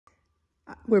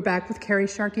We're back with Kerry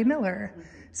Sharkey Miller.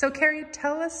 So Kerry,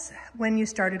 tell us when you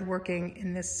started working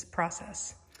in this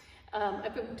process.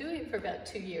 I've been doing it for about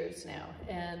 2 years now,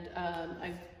 and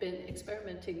I've been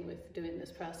experimenting with doing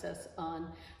this process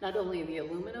on not only the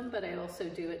aluminum, but I also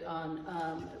do it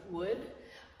on wood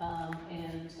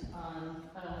and on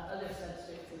other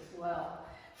substrates as well.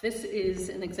 This is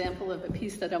an example of a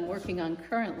piece that I'm working on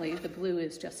currently. The blue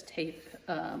is just tape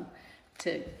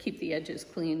to keep the edges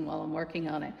clean while I'm working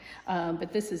on it.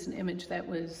 But this is an image that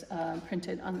was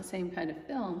printed on the same kind of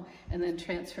film and then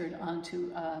transferred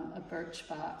onto a birch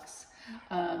box.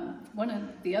 One of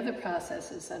the other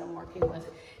processes that I'm working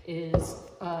with is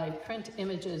I print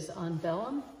images on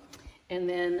vellum, and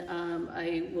then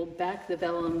I will back the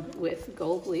vellum with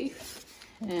gold leaf.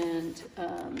 And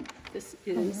this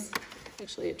is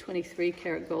actually a 23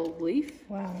 karat gold leaf.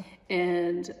 Wow.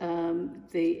 And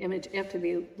the image, after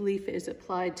the leaf is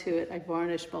applied to it, I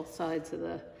varnish both sides of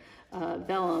the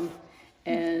vellum,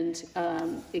 and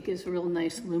it gives a real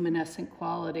nice luminescent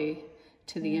quality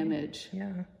to the image.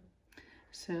 Yeah.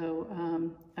 So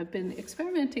I've been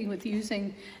experimenting with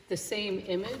using the same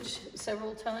image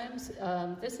several times.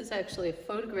 This is actually a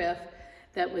photograph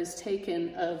that was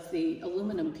taken of the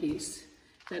aluminum piece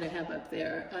that I have up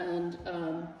there. And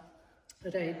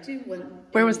but I do want...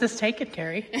 Where was this taken,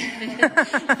 Kerry?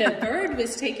 The bird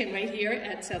was taken right here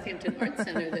at Southampton Arts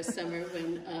Center this summer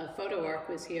when Photo Arc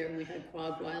was here, and we had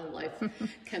Quad Wildlife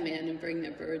come in and bring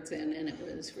their birds in, and it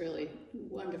was really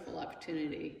a wonderful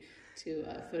opportunity to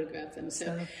photograph them.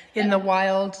 So in the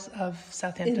wilds of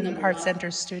Southampton Arts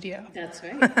Center studio. That's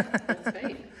right. That's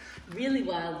right. Really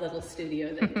wild little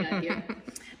studio that we got here.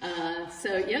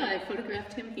 So yeah, I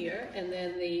photographed him here, and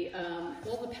then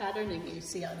all the patterning you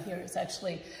see on here is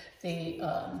actually the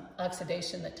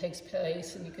oxidation that takes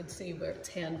place, and you can see where it's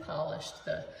hand polished,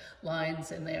 the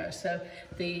lines in there. So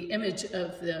the image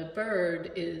of the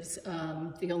bird is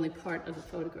the only part of the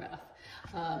photograph.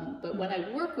 But when I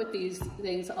work with these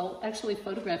things, I'll actually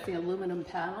photograph the aluminum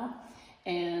panel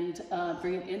and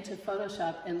bring it into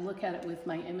Photoshop and look at it with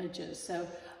my images. So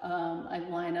I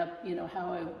line up, you know,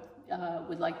 how I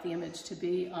would like the image to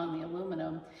be on the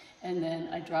aluminum, and then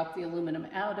I drop the aluminum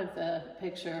out of the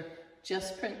picture,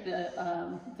 just print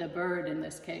the bird in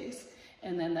this case,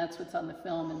 and then that's what's on the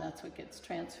film, and that's what gets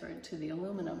transferred to the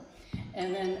aluminum.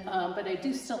 And then, but I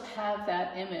do still have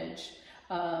that image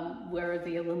where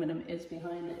the aluminum is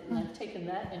behind it, and I've taken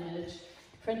that image,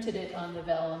 printed it on the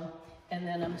vellum, and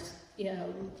then I'm, you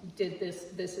know, did this.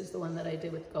 This is the one that I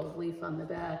did with gold leaf on the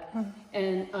back.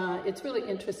 And it's really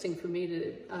interesting for me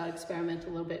to experiment a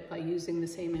little bit by using the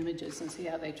same images and see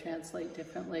how they translate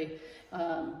differently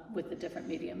with the different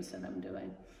mediums that I'm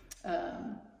doing.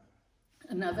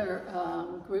 Another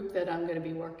group that I'm going to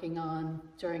be working on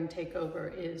during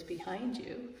Takeover is Behind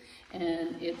You,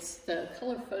 and it's the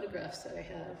color photographs that I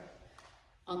have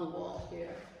on the wall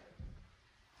here.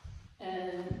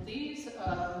 And these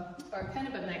are kind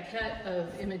of a maquette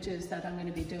of images that I'm going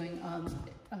to be doing on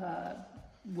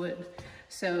wood.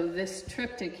 So this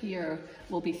triptych here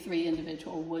will be 3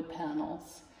 individual wood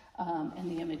panels,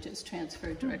 and the image is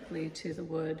transferred directly to the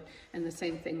wood. And the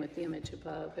same thing with the image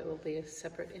above. It will be a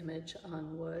separate image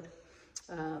on wood.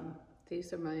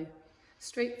 These are my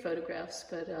straight photographs,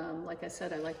 but like I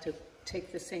said, I like to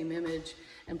take the same image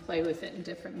and play with it in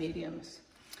different mediums.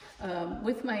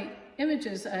 With my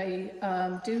images, I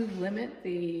do limit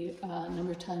the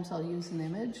number of times I'll use an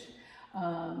image.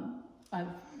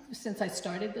 Since I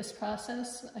started this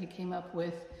process, I came up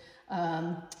with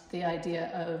the idea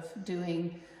of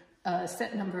doing a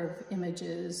set number of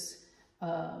images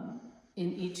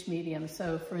in each medium.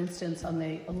 So for instance, on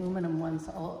the aluminum ones,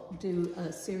 I'll do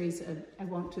a series of, I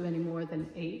won't do any more than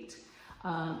 8.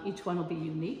 Each one will be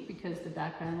unique because the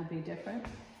background will be different.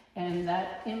 And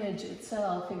that image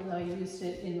itself, even though I used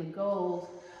it in the gold,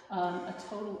 a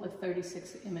total of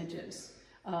 36 images,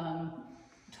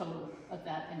 total of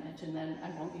that image, and then I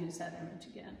won't use that image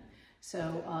again.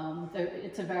 So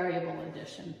it's a variable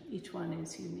edition. Each one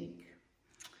is unique.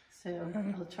 So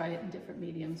I'll try it in different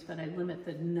mediums, but I limit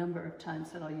the number of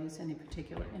times that I'll use any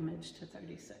particular image to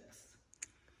 36.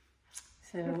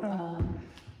 So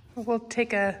we'll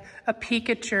take a peek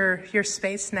at your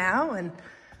space now, and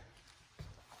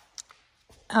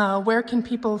where can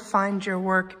people find your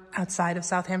work outside of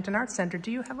Southampton Arts Center? Do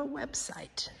you have a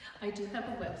website? I do have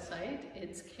a website.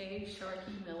 It's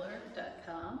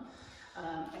ksharkeymiller.com.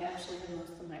 I actually have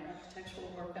most of my architectural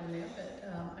work on there, but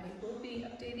I will be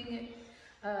updating it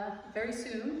very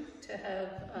soon to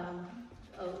have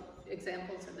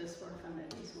examples of this work on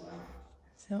it as well.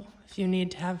 So if you need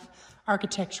to have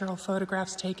architectural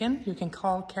photographs taken, you can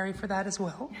call Kerry for that as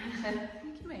well. Thank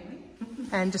you, Amy.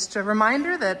 And just a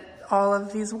reminder that all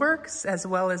of these works, as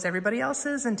well as everybody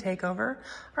else's in TAKEOVER,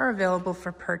 are available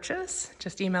for purchase.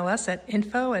 Just email us at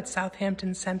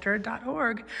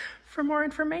info@southamptoncenter.org for more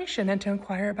information and to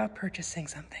inquire about purchasing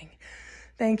something.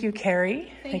 Thank you,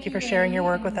 Kerry. Thank you for sharing your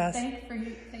work with us.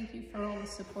 Thank you for all the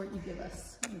support you give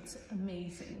us. It's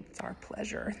amazing. It's our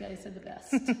pleasure. You guys are the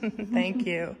best. Thank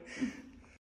you.